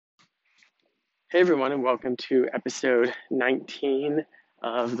Hey everyone, and welcome to episode 19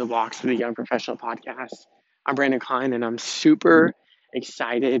 of the Walks for the Young Professional podcast. I'm Brandon Klein, and I'm super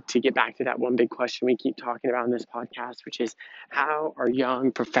excited to get back to that one big question we keep talking about in this podcast, which is how are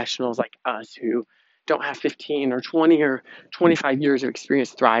young professionals like us who don't have 15 or 20 or 25 years of experience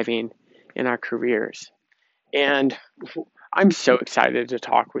thriving in our careers? And I'm so excited to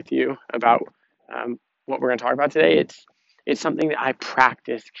talk with you about what we're going to talk about today. It's something that I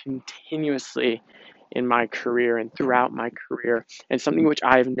practice continuously in my career and throughout my career, and something which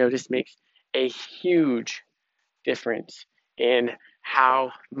I've noticed makes a huge difference in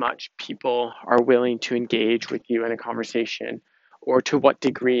how much people are willing to engage with you in a conversation, or to what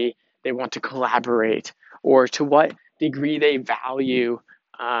degree they want to collaborate, or to what degree they value,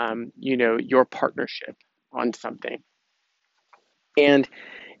 your partnership on something. And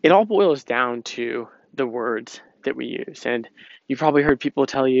it all boils down to the words that we use. And you've probably heard people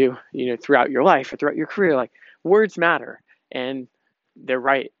tell you, throughout your life or throughout your career, like words matter. And they're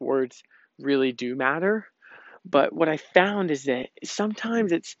right, words really do matter. But what I found is that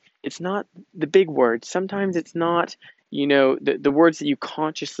sometimes it's not the big words. Sometimes it's not, the words that you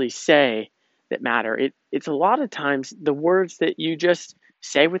consciously say that matter. It's a lot of times the words that you just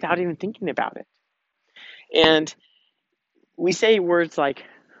say without even thinking about it. And we say words like,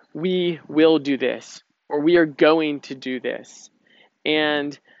 we will do this, or we are going to do this.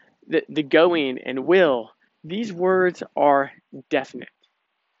 And the going and will, these words are definite.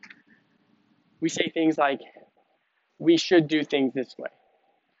 We say things like, we should do things this way.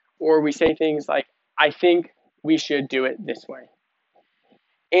 Or we say things like, I think we should do it this way.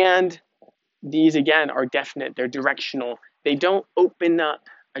 And these, again, are definite, they're directional. They don't open up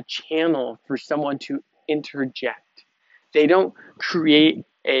a channel for someone to interject. They don't create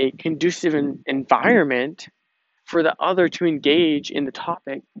a conducive environment for the other to engage in the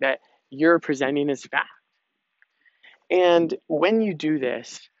topic that you're presenting as fact. And when you do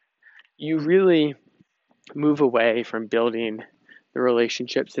this, you really move away from building the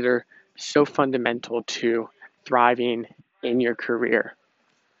relationships that are so fundamental to thriving in your career.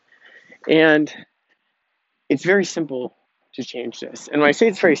 And it's very simple to change this. And when I say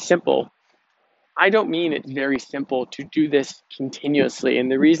it's very simple, I don't mean it's very simple to do this continuously. And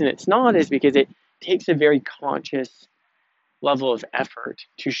the reason it's not is because it takes a very conscious level of effort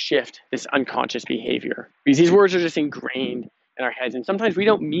to shift this unconscious behavior, because these words are just ingrained in our heads, and sometimes we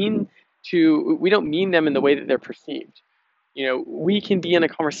don't mean them in the way that they're perceived. We can be in a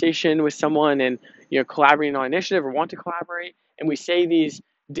conversation with someone and collaborating on an initiative or want to collaborate, and we say these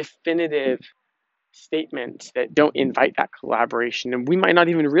definitive statements that don't invite that collaboration, and we might not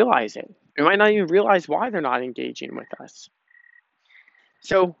even realize it. We might not even realize why they're not engaging with us.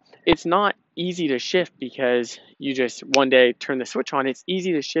 So it's not easy to shift because you just one day turn the switch on. It's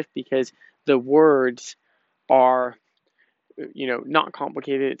easy to shift because the words are, not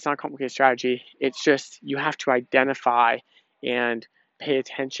complicated. It's not a complicated strategy. It's just you have to identify and pay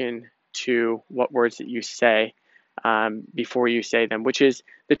attention to what words that you say before you say them, which is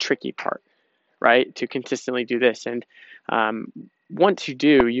the tricky part, right? To consistently do this. And once you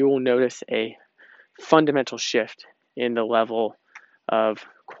do, you will notice a fundamental shift in the level of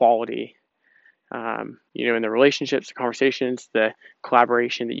quality, in the relationships, the conversations, the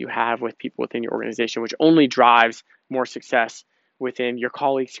collaboration that you have with people within your organization, which only drives more success within your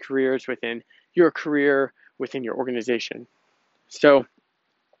colleagues' careers, within your career, within your organization. So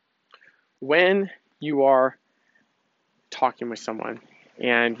when you are talking with someone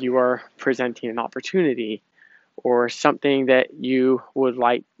and you are presenting an opportunity or something that you would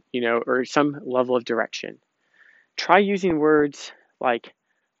like, or some level of direction, try using words like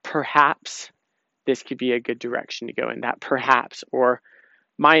perhaps this could be a good direction to go in, that perhaps, or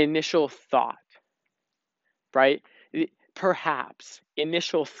my initial thought, right? Perhaps,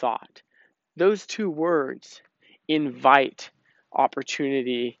 initial thought. Those two words invite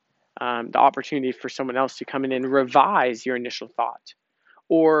opportunity, the opportunity for someone else to come in and revise your initial thought,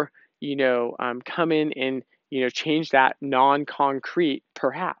 or, come in and, change that non-concrete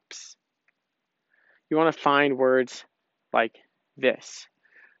perhaps. You want to find words like this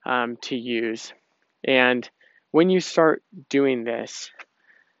to use. And when you start doing this,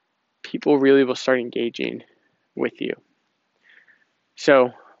 people really will start engaging with you.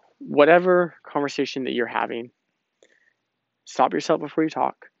 So, whatever conversation that you're having, stop yourself before you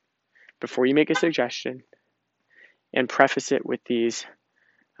talk, before you make a suggestion, and preface it with these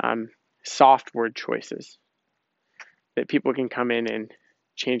soft word choices that people can come in and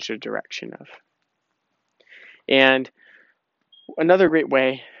change the direction of. And another great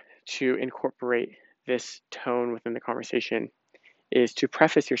way to incorporate this tone within the conversation is to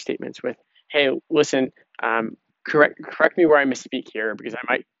preface your statements with, hey, listen, correct me where I misspeak here because I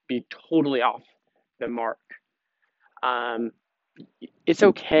might be totally off the mark. Um, it's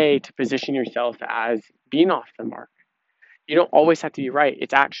okay to position yourself as being off the mark. You don't always have to be right.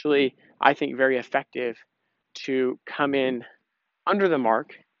 It's actually, I think, very effective to come in under the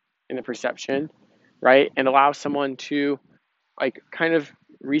mark in the perception, right? And allow someone to like kind of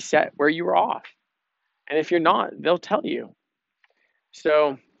reset where you were off. And if you're not, they'll tell you.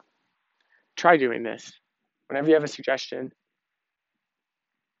 So try doing this. Whenever you have a suggestion,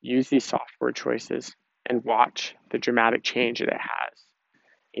 use these software choices and watch the dramatic change that it has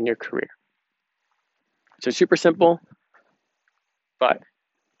in your career. So super simple, but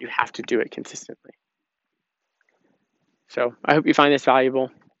you have to do it consistently. So I hope you find this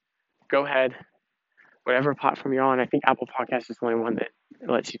valuable. Go ahead, whatever platform you're on. I think Apple Podcasts is the only one that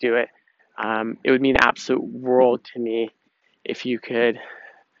lets you do it. It would mean the absolute world to me if you could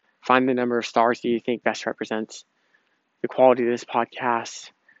find the number of stars that you think best represents the quality of this podcast.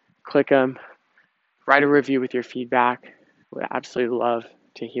 Click them, write a review with your feedback. Would absolutely love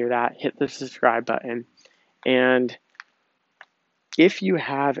to hear that. Hit the subscribe button. And if you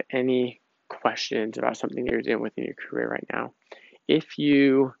have any questions about something you're dealing with in your career right now, if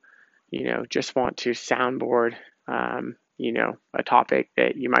you just want to soundboard, a topic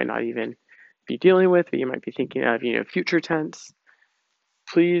that you might not even be dealing with, but you might be thinking of, future tense,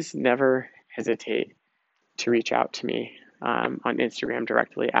 please never hesitate to reach out to me on Instagram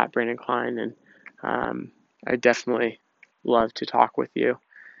directly at Brandon Klein. And I definitely love to talk with you.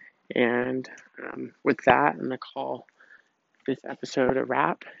 And with that, I'm going to call this episode a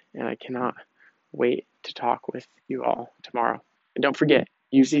wrap. And I cannot wait to talk with you all tomorrow. And don't forget,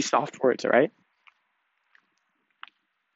 use these soft words, all right?